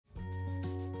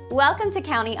Welcome to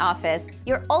County Office,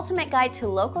 your ultimate guide to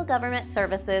local government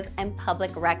services and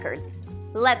public records.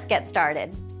 Let's get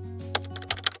started.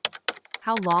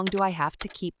 How long do I have to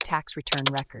keep tax return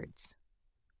records?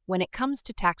 When it comes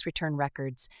to tax return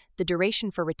records, the duration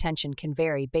for retention can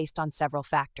vary based on several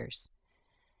factors.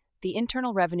 The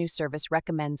Internal Revenue Service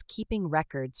recommends keeping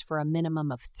records for a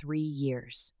minimum of 3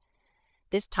 years.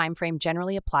 This timeframe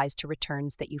generally applies to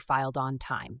returns that you filed on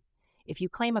time. If you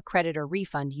claim a credit or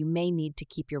refund, you may need to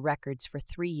keep your records for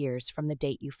 3 years from the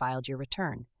date you filed your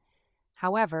return.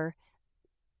 However,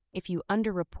 if you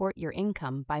underreport your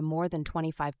income by more than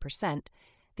 25%,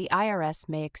 the IRS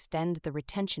may extend the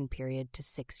retention period to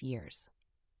 6 years.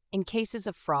 In cases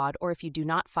of fraud or if you do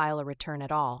not file a return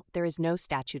at all, there is no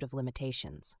statute of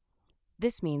limitations.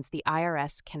 This means the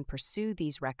IRS can pursue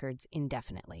these records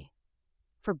indefinitely.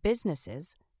 For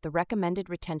businesses, the recommended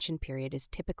retention period is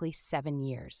typically 7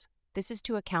 years. This is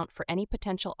to account for any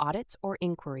potential audits or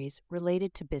inquiries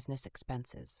related to business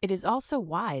expenses. It is also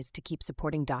wise to keep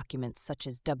supporting documents such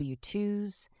as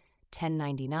W-2s,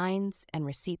 1099s, and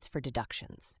receipts for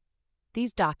deductions.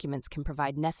 These documents can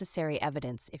provide necessary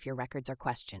evidence if your records are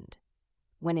questioned.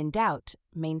 When in doubt,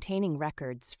 maintaining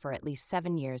records for at least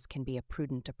 7 years can be a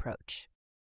prudent approach.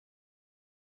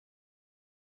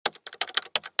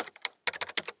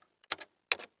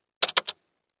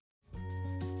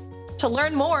 To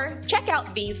learn more, check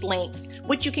out these links,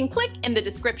 which you can click in the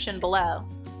description below.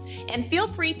 And feel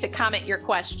free to comment your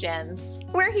questions.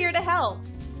 We're here to help.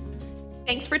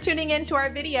 Thanks for tuning in to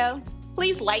our video.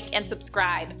 Please like and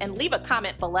subscribe and leave a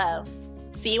comment below.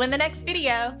 See you in the next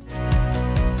video.